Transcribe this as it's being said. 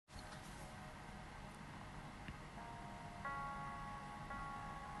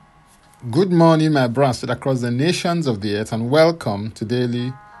Good morning, my brothers across the nations of the earth, and welcome to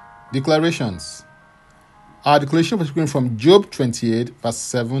Daily Declarations. Our declaration was taken from Job 28, verse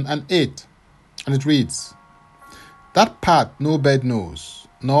 7 and 8, and it reads, "That path no bird knows,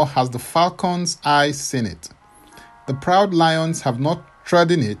 nor has the falcon's eye seen it. The proud lions have not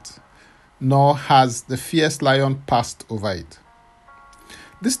trodden it, nor has the fierce lion passed over it."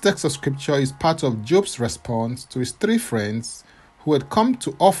 This text of scripture is part of Job's response to his three friends who had come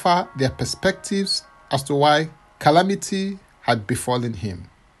to offer their perspectives as to why calamity had befallen him.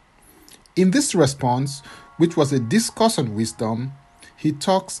 In this response, which was a discourse on wisdom, he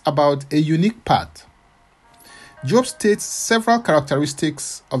talks about a unique path. Job states several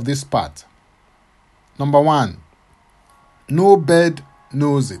characteristics of this path. Number 1, no bird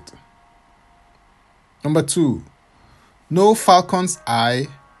knows it. Number 2, no falcon's eye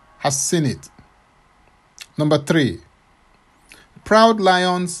has seen it. Number 3, proud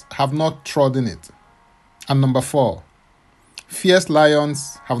lions have not trodden it. And number 4, fierce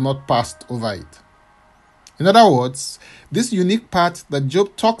lions have not passed over it. In other words, this unique path that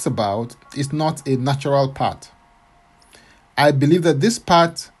Job talks about is not a natural path. I believe that this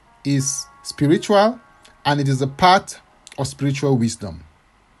path is spiritual, and it is a path of spiritual wisdom.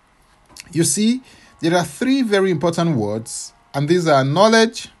 You see, there are three very important words, and these are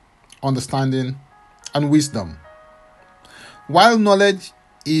knowledge, understanding, and wisdom. While knowledge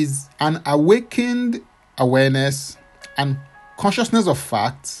is an awakened awareness and consciousness of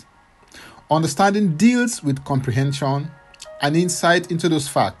facts, understanding deals with comprehension and insight into those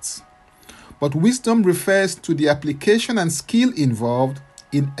facts. But wisdom refers to the application and skill involved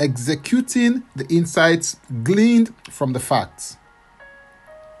in executing the insights gleaned from the facts.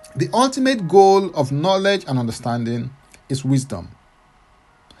 The ultimate goal of knowledge and understanding is wisdom.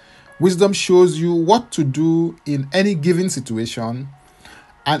 Wisdom shows you what to do in any given situation,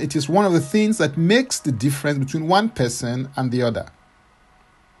 and it is one of the things that makes the difference between one person and the other.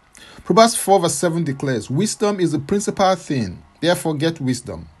 Proverbs 4 verse 7 declares, "Wisdom is the principal thing, therefore get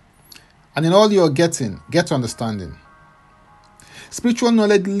wisdom. And in all you are getting, get understanding." Spiritual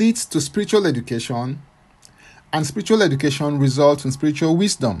knowledge leads to spiritual education, and spiritual education results in spiritual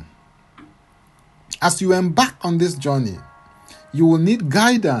wisdom. As you embark on this journey, you will need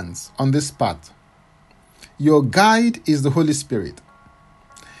guidance on this path. Your guide is the Holy Spirit.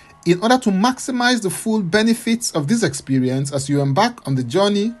 In order to maximize the full benefits of this experience as you embark on the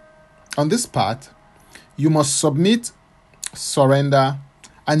journey on this path, you must submit, surrender,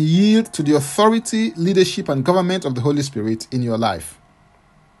 and yield to the authority, leadership, and government of the Holy Spirit in your life.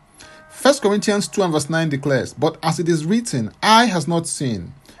 1 Corinthians 2 and verse 9 declares, "But as it is written, eye has not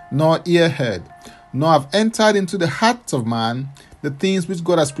seen, nor ear heard, nor have entered into the heart of man the things which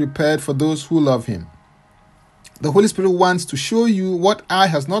God has prepared for those who love him." The Holy Spirit wants to show you what eye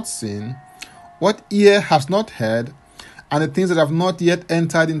has not seen, what ear has not heard, and the things that have not yet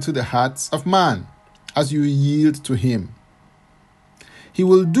entered into the hearts of man as you yield to him. He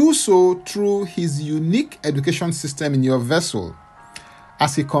will do so through his unique education system in your vessel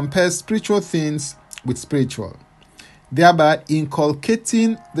as he compares spiritual things with spiritual, thereby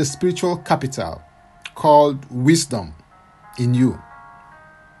inculcating the spiritual capital called wisdom in you.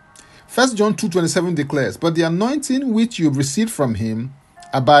 1 John 2:27 declares, "But the anointing which you've received from him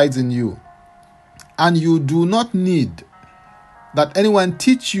abides in you, and you do not need that anyone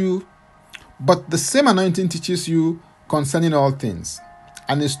teach you, but the same anointing teaches you concerning all things,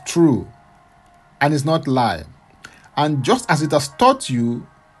 and is true, and is not lie. And just as it has taught you,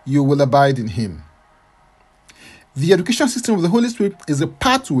 you will abide in him." The education system of the Holy Spirit is a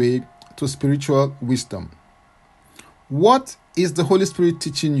pathway to spiritual wisdom. What is the Holy Spirit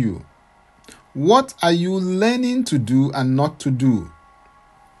teaching you? What are you learning to do and not to do?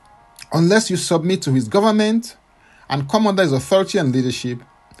 Unless you submit to his government and come under his authority and leadership,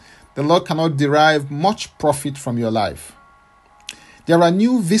 the Lord cannot derive much profit from your life. There are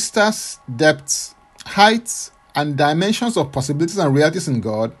new vistas, depths, heights, and dimensions of possibilities and realities in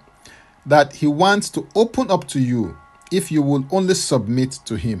God that he wants to open up to you if you will only submit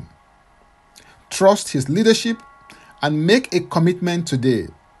to him. Trust his leadership and make a commitment today.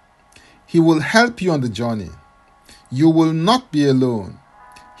 He will help you on the journey. You will not be alone.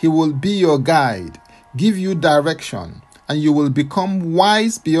 He will be your guide, give you direction, and you will become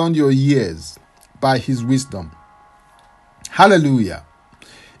wise beyond your years by his wisdom. Hallelujah.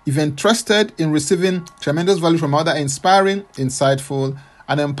 If you're interested in receiving tremendous value from other inspiring, insightful,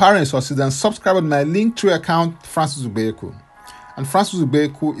 and empowering sources, then subscribe on my Linktree account, Francis Ubeku. And Francis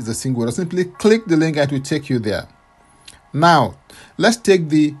Ubeku is a single word. Simply click the link and it will take you there. Now, let's take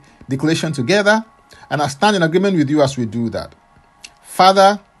the declaration together, and I stand in agreement with you as we do that.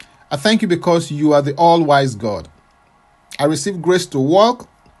 Father, I thank you because you are the all-wise God. I receive grace to walk,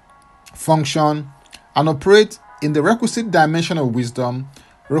 function, and operate in the requisite dimension of wisdom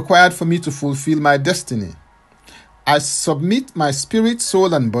required for me to fulfill my destiny. I submit my spirit,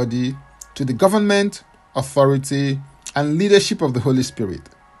 soul, and body to the government, authority, and leadership of the Holy Spirit.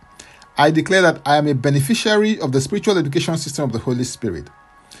 I declare that I am a beneficiary of the spiritual education system of the Holy Spirit.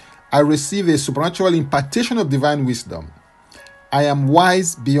 I receive a supernatural impartation of divine wisdom. I am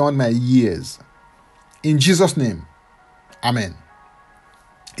wise beyond my years. In Jesus' name, amen.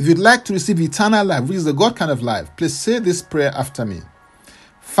 If you'd like to receive eternal life, which is the God kind of life, please say this prayer after me.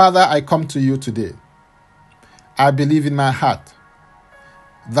 Father, I come to you today. I believe in my heart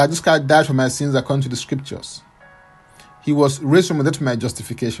that this Christ died for my sins according to the scriptures. He was raised from the dead for my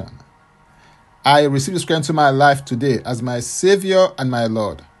justification. I receive this Christ into my life today as my Savior and my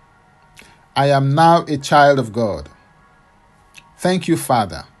Lord. I am now a child of God. Thank you,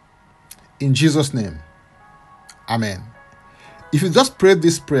 Father. In Jesus' name, amen. If you just prayed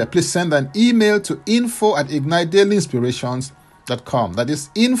this prayer, please send an email to info@ignitedailyinspirations.com. That is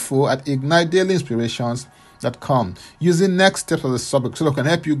info@ignitedailyinspirations.com, using next steps as a subject so that I can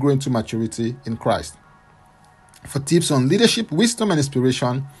help you grow into maturity in Christ. For tips on leadership, wisdom, and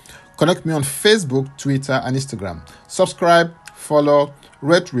inspiration, connect me on Facebook, Twitter, and Instagram. Subscribe, follow,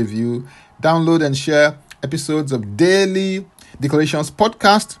 rate, review, download, and share episodes of Daily Declarations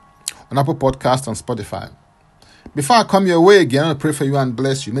podcast on Apple Podcasts and Spotify. Before I come your way again, I pray for you and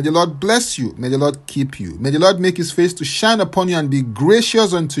bless you. May the Lord bless you. May the Lord keep you. May the Lord make his face to shine upon you and be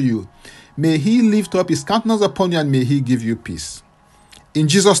gracious unto you. May he lift up his countenance upon you and may he give you peace. In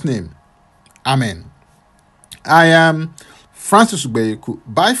Jesus' name, amen. I am Francis Ubeyeku.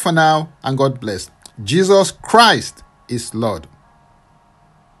 Bye for now and God bless. Jesus Christ is Lord.